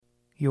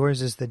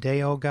Yours is the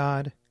day, O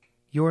God,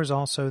 yours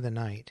also the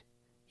night.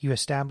 You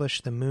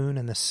established the moon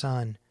and the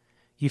sun.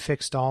 You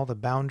fixed all the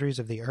boundaries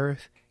of the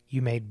earth.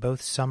 You made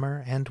both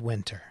summer and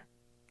winter.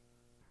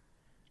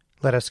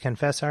 Let us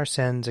confess our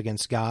sins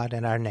against God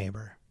and our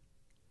neighbor.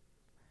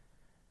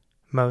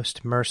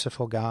 Most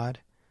merciful God,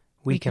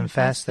 we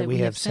confess that we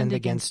have sinned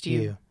against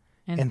you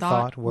in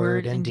thought,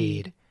 word, and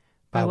deed,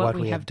 by what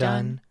we have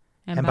done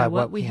and by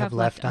what we have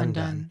left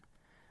undone.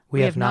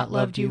 We have not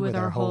loved you with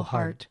our whole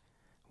heart.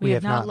 We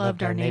have not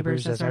loved our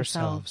neighbors as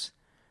ourselves.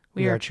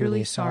 We are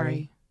truly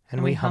sorry,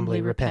 and we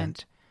humbly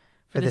repent.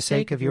 For the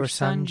sake of your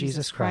Son,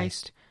 Jesus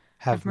Christ,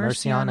 have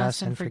mercy on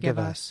us and forgive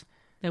us,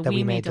 that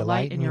we may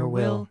delight in your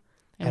will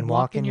and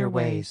walk in your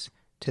ways,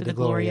 to the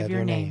glory of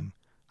your name.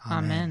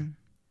 Amen.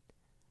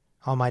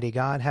 Almighty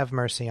God, have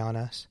mercy on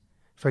us.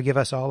 Forgive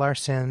us all our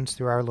sins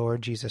through our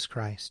Lord Jesus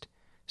Christ.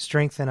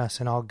 Strengthen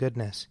us in all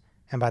goodness,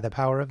 and by the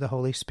power of the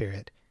Holy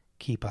Spirit,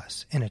 keep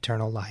us in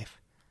eternal life.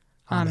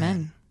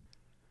 Amen.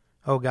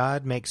 O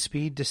God, make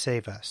speed to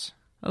save us.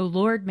 O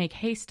Lord, make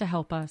haste to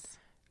help us.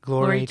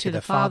 Glory to the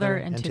Father,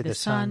 and to the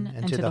Son,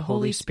 and to the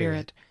Holy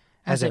Spirit,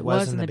 as it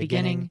was in the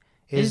beginning,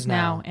 is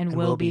now, and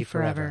will be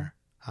forever.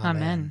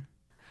 Amen.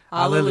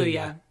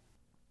 Alleluia.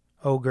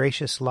 O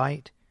gracious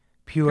light,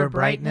 pure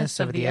brightness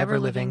of the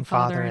ever-living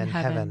Father in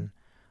heaven,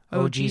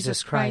 O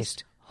Jesus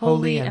Christ,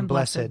 holy and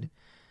blessed,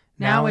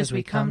 now as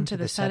we come to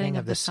the setting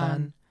of the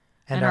sun,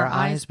 and our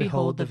eyes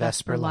behold the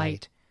vesper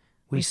light,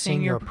 we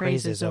sing your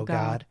praises, O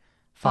God,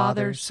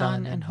 Father,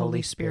 Son, and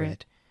Holy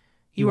Spirit.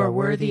 You are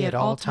worthy at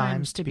all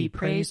times to be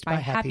praised by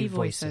happy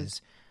voices,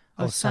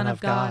 O Son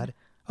of God,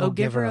 O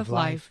Giver of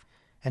life,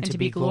 and to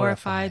be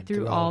glorified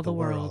through all the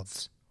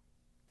worlds.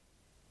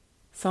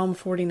 Psalm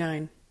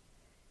 49.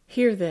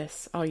 Hear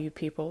this, all you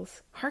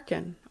peoples.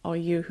 Hearken, all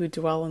you who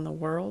dwell in the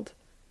world.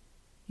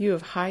 You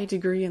of high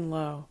degree and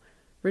low,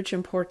 rich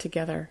and poor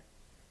together.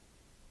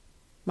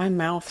 My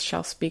mouth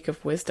shall speak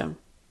of wisdom,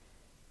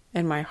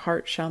 and my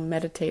heart shall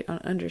meditate on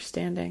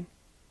understanding.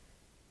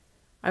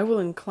 I will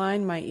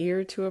incline my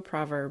ear to a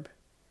proverb,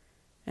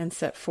 and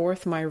set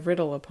forth my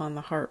riddle upon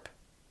the harp.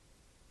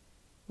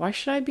 Why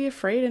should I be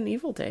afraid in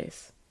evil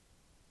days,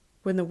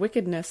 when the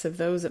wickedness of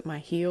those at my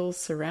heels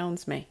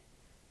surrounds me?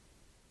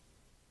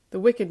 The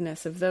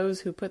wickedness of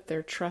those who put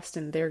their trust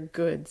in their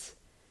goods,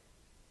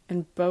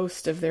 and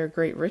boast of their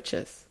great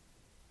riches.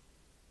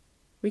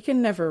 We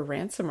can never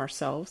ransom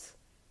ourselves,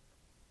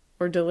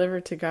 or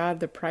deliver to God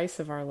the price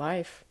of our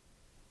life.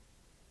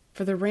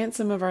 For the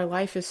ransom of our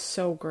life is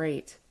so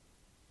great,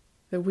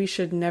 that we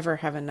should never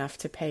have enough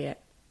to pay it,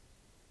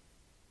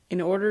 in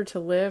order to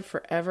live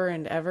forever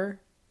and ever,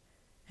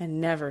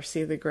 and never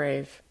see the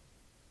grave.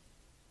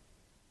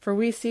 For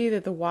we see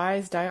that the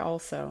wise die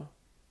also,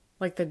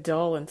 like the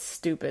dull and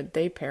stupid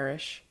they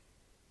perish,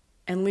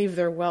 and leave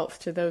their wealth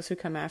to those who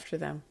come after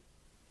them.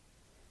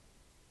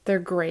 Their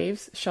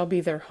graves shall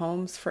be their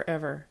homes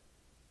forever,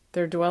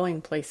 their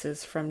dwelling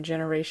places from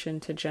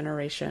generation to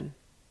generation,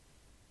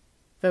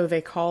 though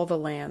they call the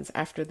lands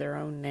after their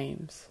own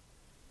names.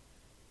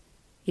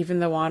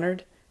 Even though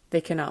honored, they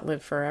cannot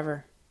live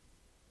forever.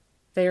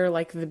 They are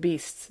like the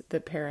beasts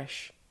that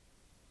perish.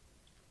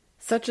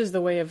 Such is the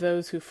way of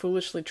those who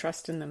foolishly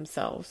trust in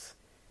themselves,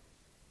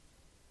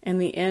 and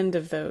the end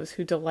of those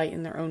who delight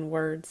in their own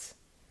words.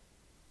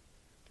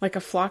 Like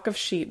a flock of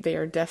sheep they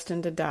are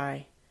destined to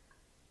die.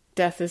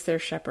 Death is their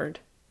shepherd.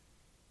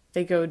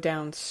 They go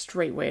down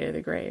straightway to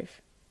the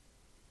grave.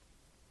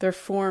 Their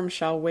form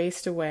shall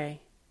waste away,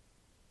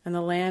 and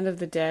the land of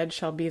the dead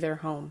shall be their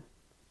home.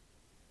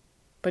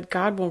 But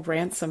God will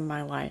ransom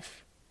my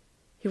life.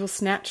 He will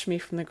snatch me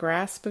from the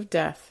grasp of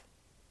death.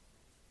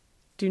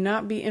 Do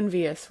not be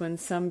envious when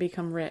some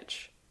become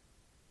rich,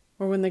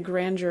 or when the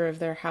grandeur of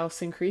their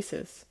house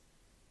increases,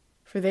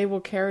 for they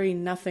will carry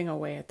nothing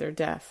away at their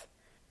death,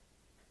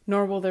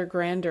 nor will their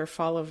grandeur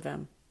follow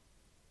them.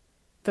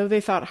 Though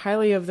they thought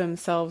highly of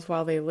themselves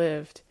while they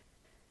lived,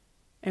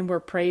 and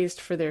were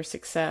praised for their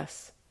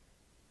success,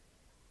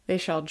 they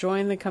shall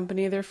join the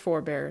company of their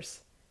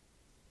forebears,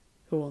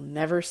 who will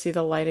never see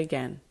the light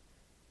again.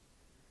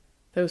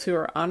 Those who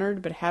are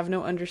honored but have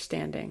no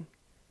understanding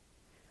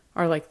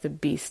are like the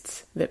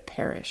beasts that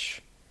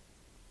perish.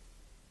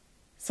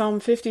 Psalm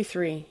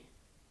 53.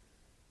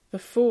 The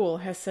fool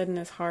has said in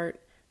his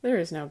heart, there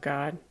is no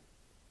God.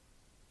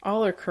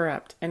 All are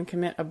corrupt and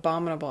commit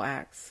abominable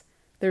acts.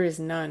 There is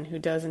none who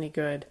does any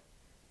good.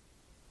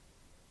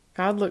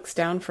 God looks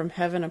down from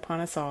heaven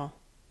upon us all,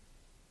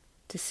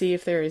 to see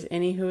if there is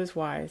any who is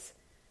wise,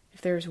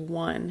 if there is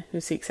one who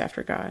seeks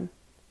after God.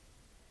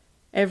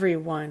 Every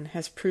one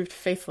has proved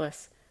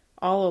faithless,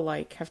 all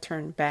alike have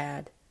turned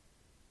bad.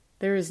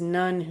 There is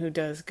none who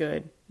does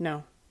good,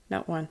 no,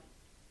 not one.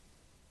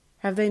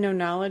 Have they no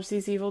knowledge,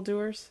 these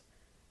evildoers,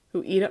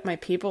 who eat up my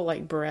people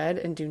like bread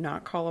and do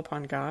not call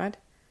upon God?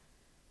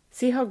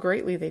 See how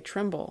greatly they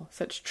tremble,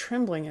 such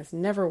trembling as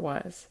never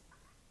was.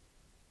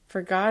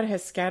 For God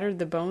has scattered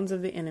the bones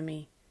of the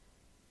enemy.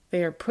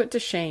 They are put to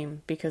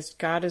shame because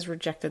God has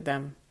rejected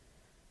them.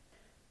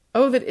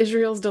 Oh, that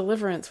Israel's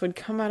deliverance would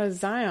come out of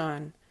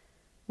Zion!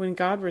 When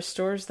God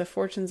restores the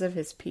fortunes of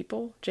his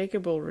people,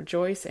 Jacob will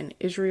rejoice and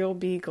Israel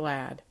be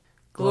glad.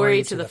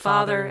 Glory to the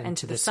Father, and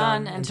to the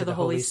Son, and to the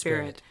Holy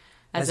Spirit,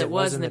 as it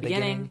was in the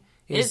beginning,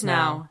 is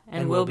now,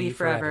 and will be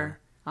forever.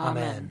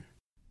 Amen.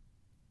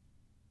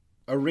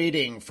 A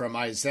reading from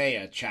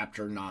Isaiah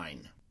chapter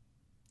 9.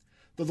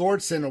 The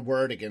Lord sent a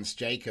word against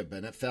Jacob,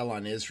 and it fell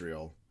on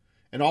Israel,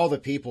 and all the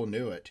people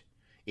knew it,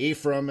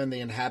 Ephraim and the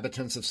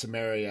inhabitants of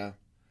Samaria.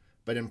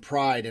 But in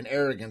pride and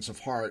arrogance of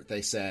heart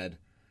they said,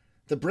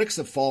 The bricks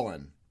have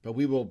fallen, but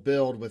we will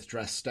build with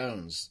dressed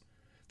stones.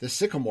 The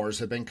sycamores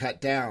have been cut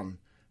down,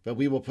 but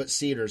we will put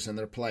cedars in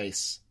their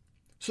place.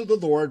 So the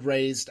Lord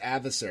raised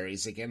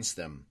adversaries against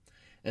them,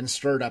 and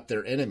stirred up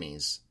their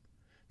enemies,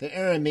 the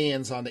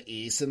Arameans on the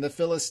east and the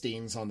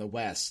Philistines on the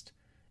west,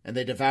 and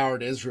they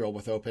devoured Israel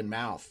with open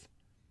mouth.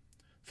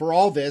 For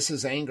all this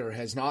his anger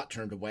has not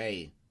turned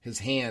away, his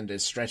hand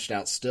is stretched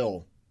out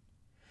still.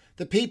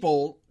 The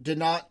people did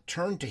not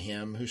turn to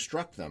him who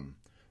struck them,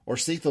 or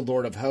seek the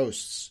Lord of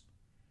hosts.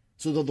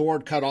 So the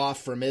Lord cut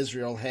off from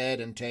Israel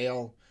head and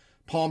tail,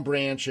 palm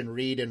branch and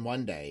reed in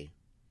one day.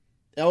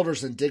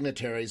 Elders and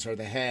dignitaries are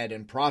the head,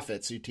 and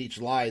prophets who teach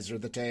lies are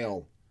the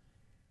tail.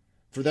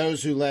 For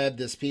those who led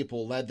this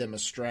people led them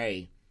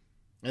astray,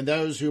 and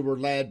those who were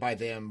led by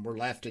them were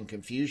left in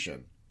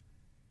confusion.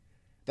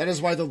 That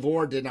is why the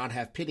Lord did not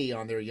have pity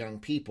on their young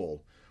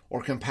people,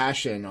 or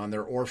compassion on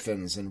their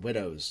orphans and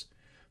widows.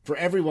 For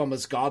everyone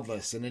was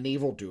godless and an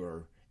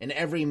evildoer, and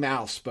every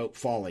mouth spoke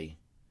folly.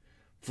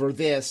 For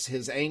this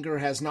his anger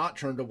has not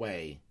turned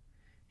away,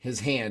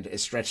 his hand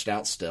is stretched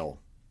out still.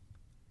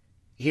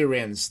 Here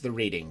ends the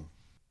reading.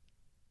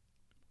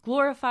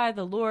 Glorify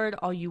the Lord,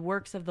 all you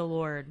works of the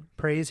Lord.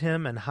 Praise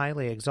him and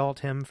highly exalt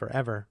him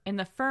forever. In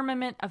the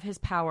firmament of his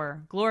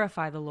power,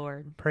 glorify the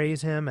Lord.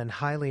 Praise him and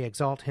highly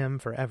exalt him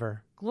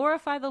forever.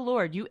 Glorify the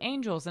Lord, you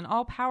angels and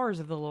all powers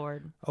of the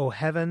Lord. O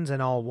heavens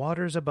and all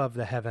waters above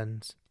the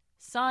heavens.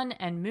 Sun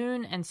and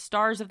moon and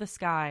stars of the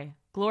sky,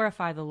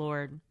 glorify the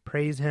Lord.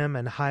 Praise him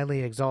and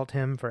highly exalt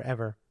him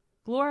forever.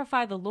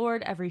 Glorify the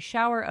Lord, every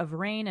shower of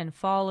rain and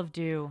fall of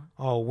dew.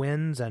 All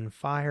winds and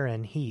fire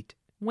and heat.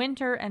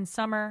 Winter and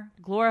summer,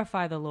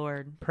 glorify the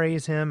Lord.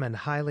 Praise him and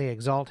highly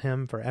exalt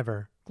him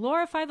forever.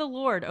 Glorify the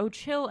Lord, O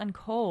chill and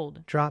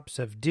cold. Drops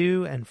of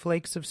dew and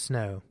flakes of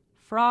snow.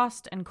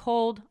 Frost and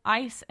cold,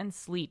 ice and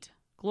sleet,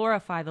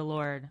 glorify the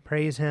Lord.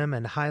 Praise him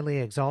and highly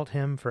exalt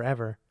him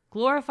forever.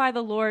 Glorify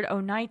the Lord, O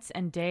nights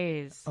and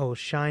days. O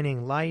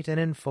shining light and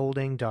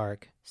enfolding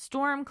dark.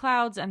 Storm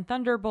clouds and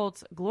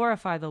thunderbolts,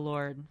 glorify the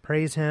Lord.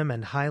 Praise him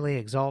and highly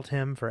exalt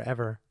him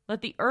forever.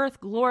 Let the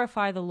earth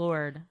glorify the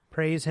Lord.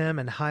 Praise him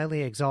and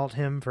highly exalt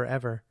him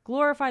forever.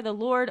 Glorify the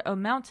Lord, O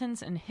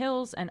mountains and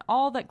hills, and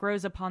all that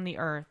grows upon the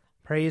earth.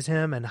 Praise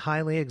him and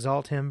highly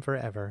exalt him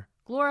forever.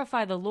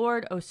 Glorify the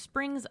Lord, O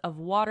springs of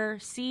water,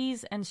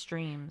 seas and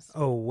streams.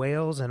 O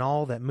whales and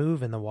all that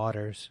move in the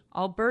waters.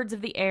 All birds of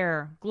the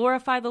air,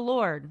 glorify the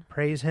Lord.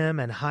 Praise him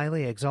and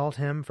highly exalt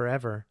him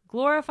forever.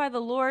 Glorify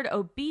the Lord,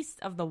 O beasts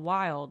of the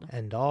wild.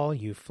 And all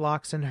you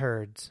flocks and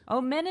herds.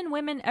 O men and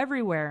women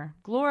everywhere,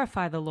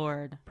 glorify the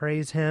Lord.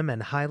 Praise him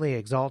and highly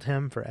exalt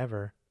him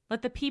forever.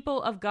 Let the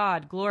people of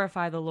God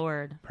glorify the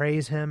Lord.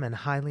 Praise him and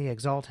highly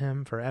exalt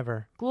him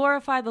forever.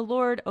 Glorify the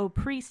Lord, O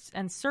priests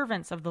and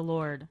servants of the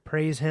Lord.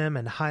 Praise him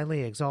and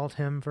highly exalt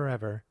him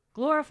forever.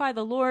 Glorify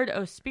the Lord,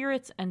 O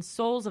spirits and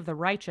souls of the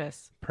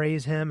righteous.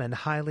 Praise him and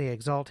highly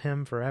exalt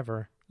him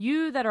forever.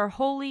 You that are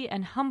holy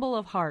and humble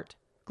of heart,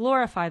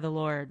 glorify the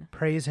Lord.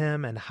 Praise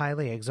him and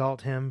highly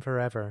exalt him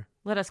forever.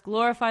 Let us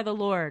glorify the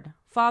Lord,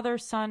 Father,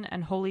 Son,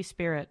 and Holy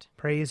Spirit.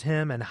 Praise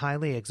him and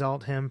highly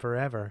exalt him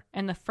forever.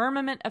 In the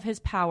firmament of his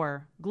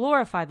power,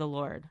 glorify the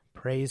Lord.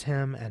 Praise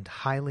him and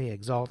highly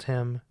exalt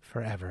him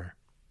forever.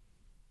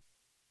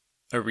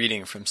 A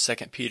reading from 2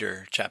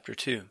 Peter chapter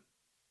 2.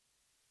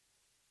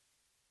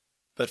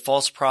 But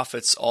false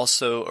prophets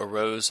also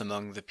arose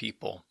among the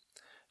people,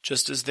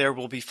 just as there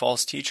will be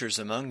false teachers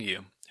among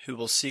you, who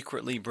will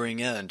secretly bring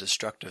in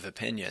destructive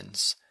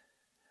opinions.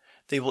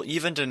 They will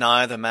even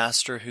deny the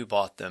master who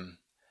bought them,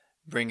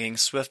 bringing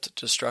swift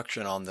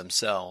destruction on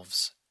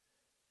themselves.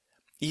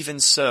 Even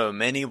so,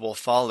 many will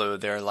follow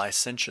their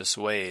licentious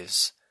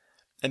ways,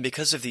 and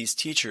because of these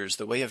teachers,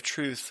 the way of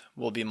truth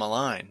will be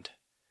maligned.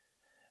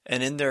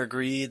 And in their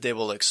greed they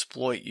will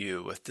exploit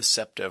you with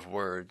deceptive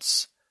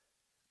words.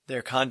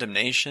 Their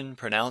condemnation,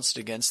 pronounced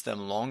against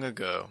them long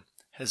ago,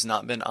 has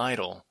not been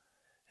idle,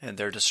 and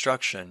their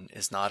destruction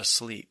is not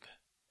asleep.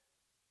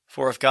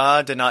 For if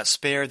God did not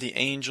spare the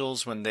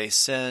angels when they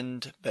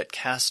sinned, but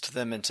cast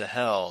them into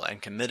hell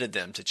and committed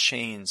them to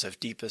chains of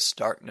deepest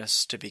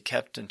darkness to be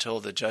kept until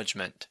the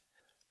judgment,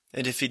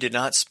 and if he did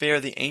not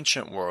spare the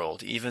ancient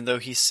world, even though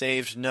he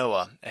saved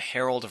Noah, a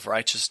herald of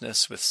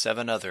righteousness, with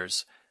 7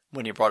 others,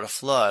 when he brought a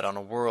flood on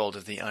a world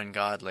of the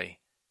ungodly,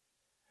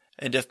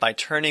 and if by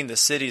turning the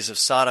cities of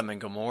Sodom and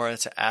Gomorrah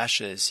to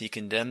ashes he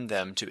condemned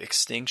them to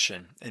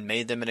extinction and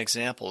made them an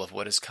example of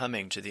what is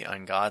coming to the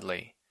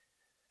ungodly,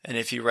 and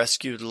if he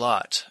rescued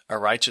Lot, a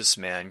righteous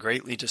man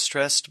greatly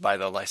distressed by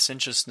the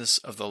licentiousness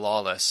of the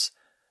lawless,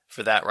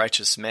 For that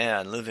righteous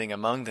man living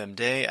among them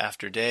day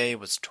after day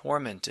was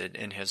tormented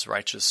in his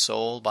righteous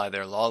soul by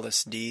their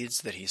lawless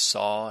deeds that he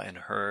saw and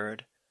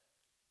heard.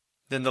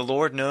 Then the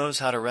Lord knows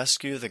how to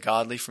rescue the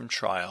godly from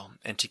trial,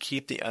 and to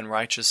keep the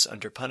unrighteous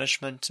under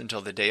punishment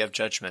until the day of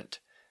judgment,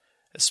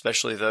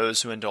 especially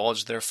those who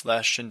indulge their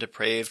flesh in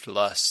depraved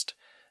lust,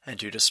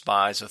 and who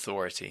despise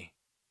authority.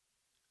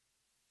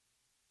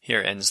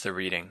 Here ends the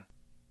reading.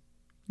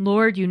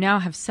 Lord, you now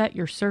have set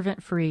your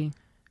servant free,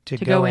 to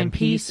go in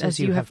peace as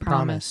you have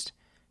promised.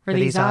 For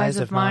these eyes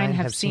of mine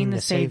have seen the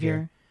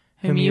Savior,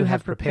 whom you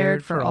have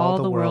prepared for all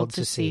the world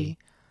to see,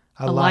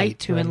 a light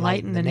to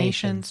enlighten the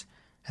nations,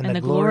 and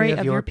the glory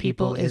of your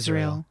people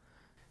Israel.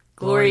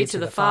 Glory to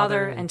the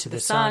Father, and to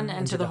the Son,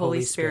 and to the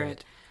Holy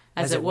Spirit,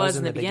 as it was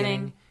in the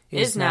beginning,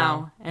 is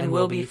now, and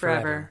will be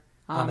forever.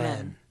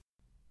 Amen.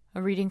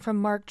 A reading from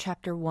Mark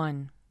chapter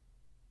 1.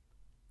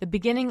 The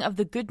beginning of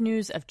the good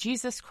news of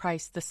Jesus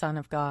Christ, the Son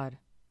of God.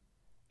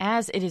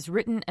 As it is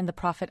written in the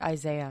prophet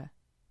Isaiah,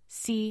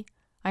 "See,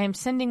 I am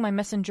sending my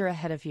messenger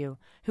ahead of you,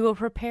 who will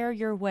prepare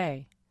your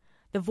way.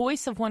 The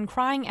voice of one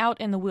crying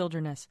out in the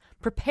wilderness,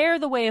 prepare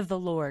the way of the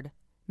Lord,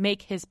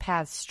 make his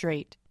paths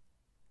straight."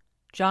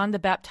 John the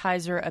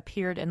Baptizer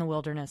appeared in the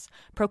wilderness,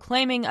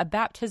 proclaiming a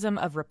baptism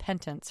of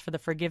repentance for the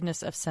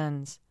forgiveness of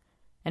sins.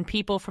 And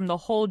people from the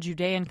whole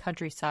Judean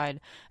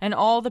countryside and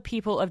all the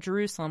people of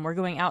Jerusalem were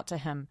going out to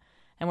him,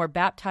 and were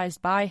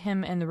baptized by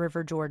him in the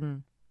river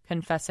Jordan,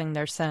 confessing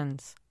their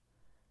sins.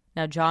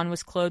 Now John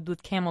was clothed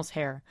with camel's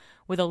hair,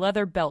 with a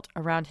leather belt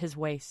around his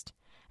waist,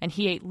 and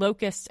he ate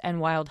locusts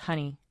and wild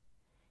honey.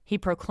 He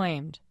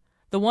proclaimed,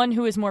 "The one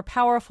who is more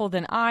powerful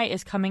than I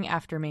is coming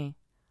after me.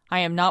 I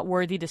am not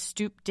worthy to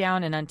stoop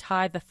down and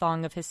untie the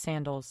thong of his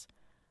sandals.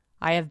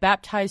 I have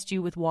baptized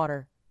you with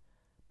water,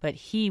 but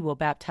he will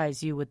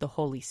baptize you with the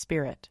Holy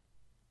Spirit."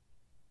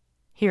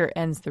 Here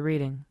ends the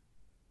reading.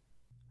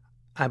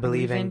 I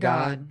believe in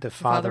God, the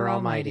Father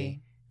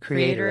Almighty,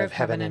 creator of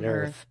heaven and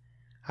earth.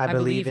 I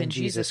believe in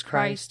Jesus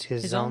Christ,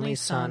 his only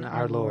Son,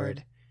 our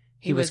Lord.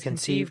 He was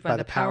conceived by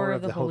the power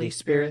of the Holy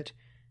Spirit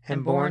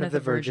and born of the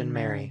Virgin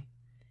Mary.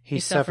 He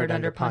suffered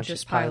under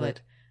Pontius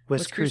Pilate,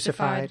 was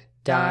crucified,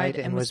 died,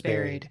 and was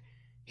buried.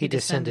 He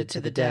descended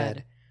to the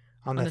dead.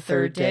 On the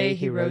third day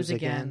he rose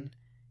again.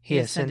 He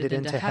ascended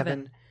into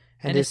heaven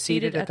and is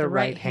seated at the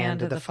right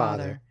hand of the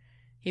Father.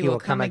 He will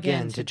come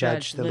again to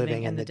judge the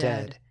living and the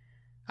dead.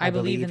 I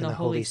believe in the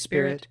Holy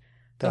Spirit,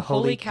 the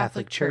Holy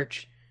Catholic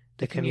Church,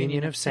 the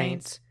communion of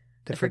saints,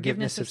 the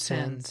forgiveness of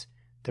sins,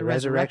 the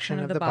resurrection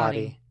of the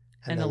body,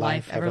 and the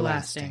life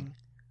everlasting.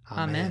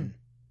 Amen.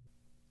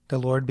 The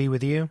Lord be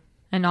with you.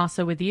 And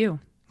also with you.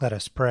 Let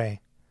us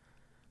pray.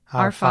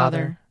 Our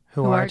Father,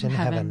 who art in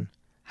heaven,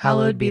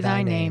 hallowed be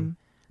thy name.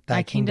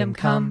 Thy kingdom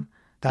come,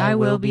 thy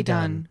will be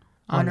done,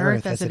 on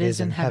earth as it is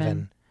in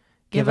heaven.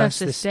 Give us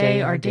this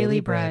day our daily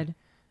bread,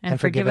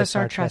 and forgive us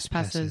our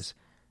trespasses,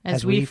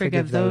 as we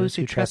forgive those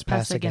who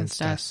trespass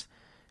against us.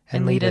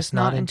 And lead us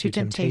not into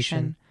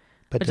temptation,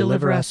 but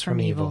deliver us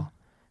from evil.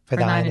 For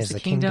thine is the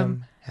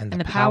kingdom, and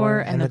the power,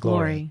 and the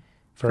glory,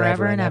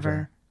 forever and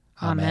ever.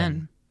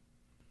 Amen.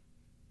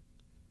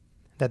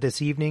 That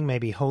this evening may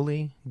be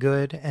holy,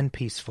 good, and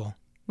peaceful.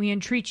 We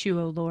entreat you,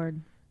 O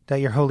Lord. That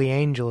your holy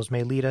angels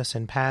may lead us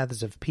in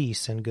paths of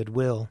peace and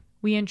goodwill.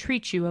 We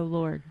entreat you, O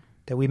Lord.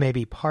 That we may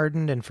be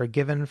pardoned and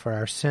forgiven for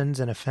our sins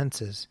and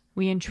offenses.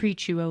 We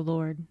entreat you, O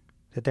Lord.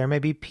 That there may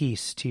be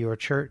peace to your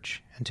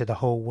church and to the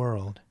whole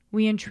world.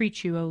 We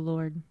entreat you, O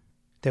Lord.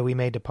 That we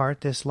may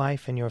depart this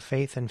life in your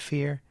faith and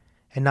fear,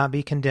 and not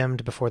be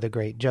condemned before the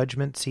great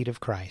judgment seat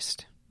of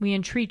Christ. We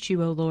entreat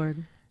you, O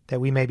Lord.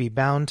 That we may be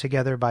bound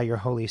together by your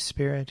Holy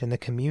Spirit in the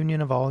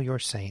communion of all your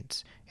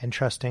saints,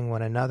 entrusting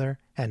one another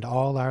and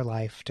all our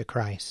life to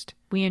Christ.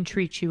 We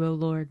entreat you, O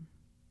Lord.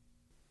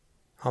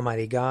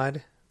 Almighty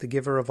God, the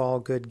giver of all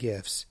good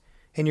gifts,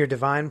 in your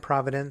divine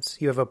providence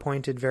you have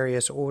appointed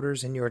various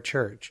orders in your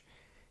church.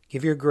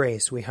 Give your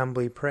grace, we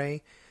humbly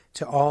pray,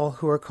 to all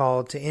who are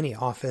called to any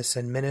office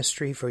and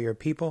ministry for your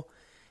people,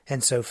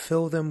 and so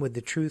fill them with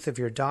the truth of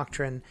your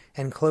doctrine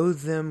and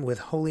clothe them with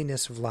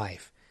holiness of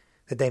life,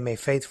 that they may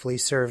faithfully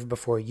serve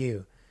before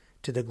you,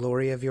 to the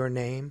glory of your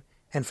name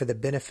and for the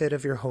benefit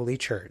of your holy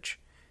church,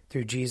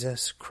 through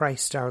Jesus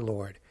Christ our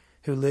Lord,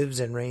 who lives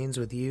and reigns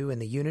with you in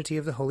the unity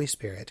of the Holy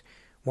Spirit,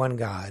 one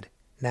God,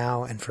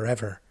 now and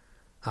forever.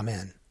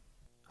 Amen.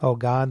 O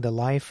God, the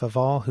life of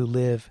all who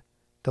live,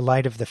 the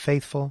light of the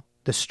faithful,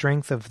 the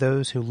strength of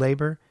those who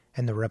labor,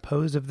 and the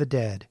repose of the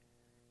dead,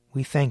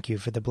 we thank you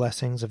for the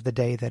blessings of the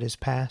day that is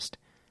past,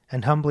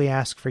 and humbly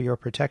ask for your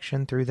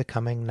protection through the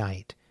coming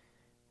night.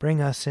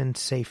 Bring us in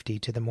safety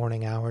to the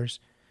morning hours,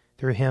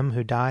 through him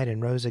who died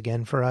and rose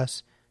again for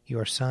us,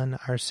 your Son,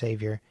 our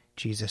Savior,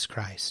 Jesus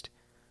Christ.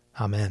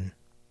 Amen.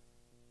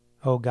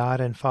 O God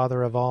and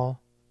Father of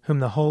all, whom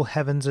the whole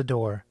heavens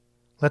adore,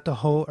 let the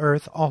whole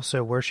earth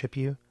also worship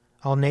you,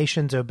 all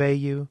nations obey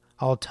you,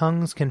 all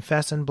tongues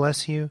confess and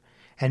bless you,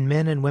 and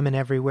men and women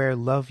everywhere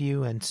love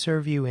you and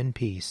serve you in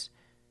peace.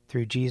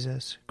 Through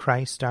Jesus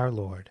Christ our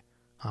Lord.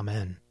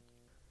 Amen.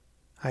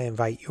 I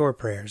invite your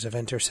prayers of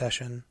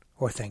intercession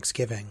or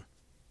thanksgiving.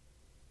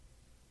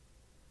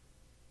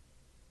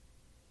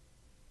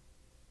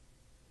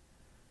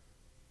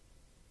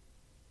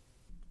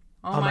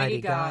 Almighty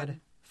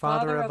God,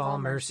 Father of all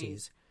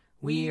mercies,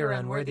 we, your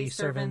unworthy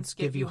servants,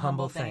 give you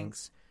humble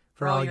thanks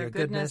for all your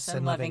goodness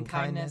and loving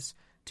kindness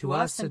to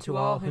us and to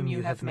all whom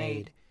you have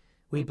made.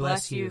 We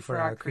bless you for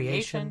our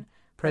creation,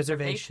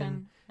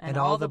 preservation, and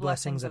all the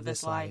blessings of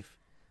this life,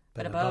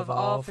 but above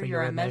all for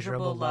your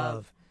immeasurable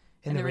love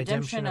in the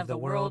redemption of the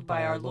world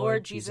by our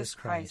Lord Jesus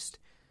Christ,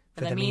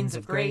 for the means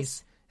of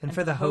grace and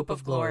for the hope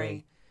of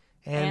glory.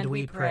 And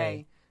we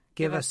pray,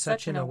 give us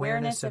such an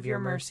awareness of your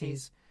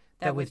mercies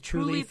that with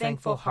truly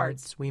thankful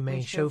hearts we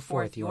may show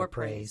forth your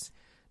praise,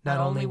 not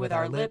only with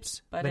our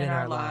lips, but in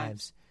our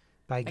lives,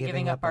 by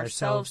giving up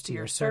ourselves to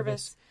your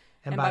service,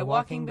 and by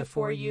walking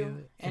before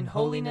you in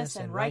holiness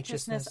and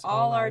righteousness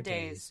all our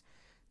days,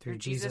 through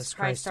Jesus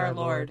Christ our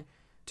Lord,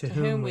 to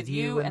whom with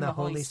you and the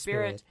Holy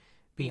Spirit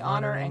be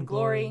honor and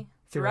glory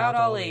throughout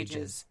all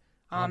ages.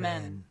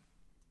 Amen.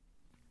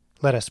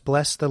 Let us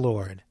bless the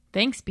Lord.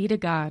 Thanks be to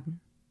God.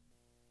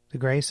 The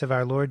grace of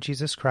our Lord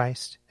Jesus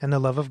Christ, and the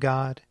love of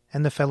God,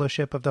 and the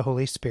fellowship of the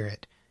Holy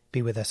Spirit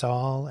be with us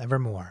all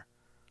evermore.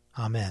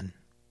 Amen.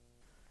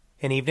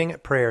 An Evening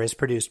at Prayer is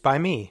produced by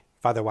me,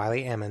 Father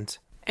Wiley Ammons.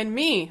 And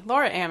me,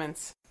 Laura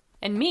Ammons.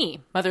 And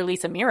me, Mother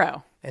Lisa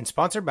Miro. And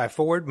sponsored by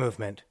Forward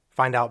Movement.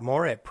 Find out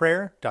more at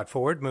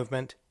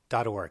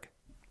prayer.forwardmovement.org.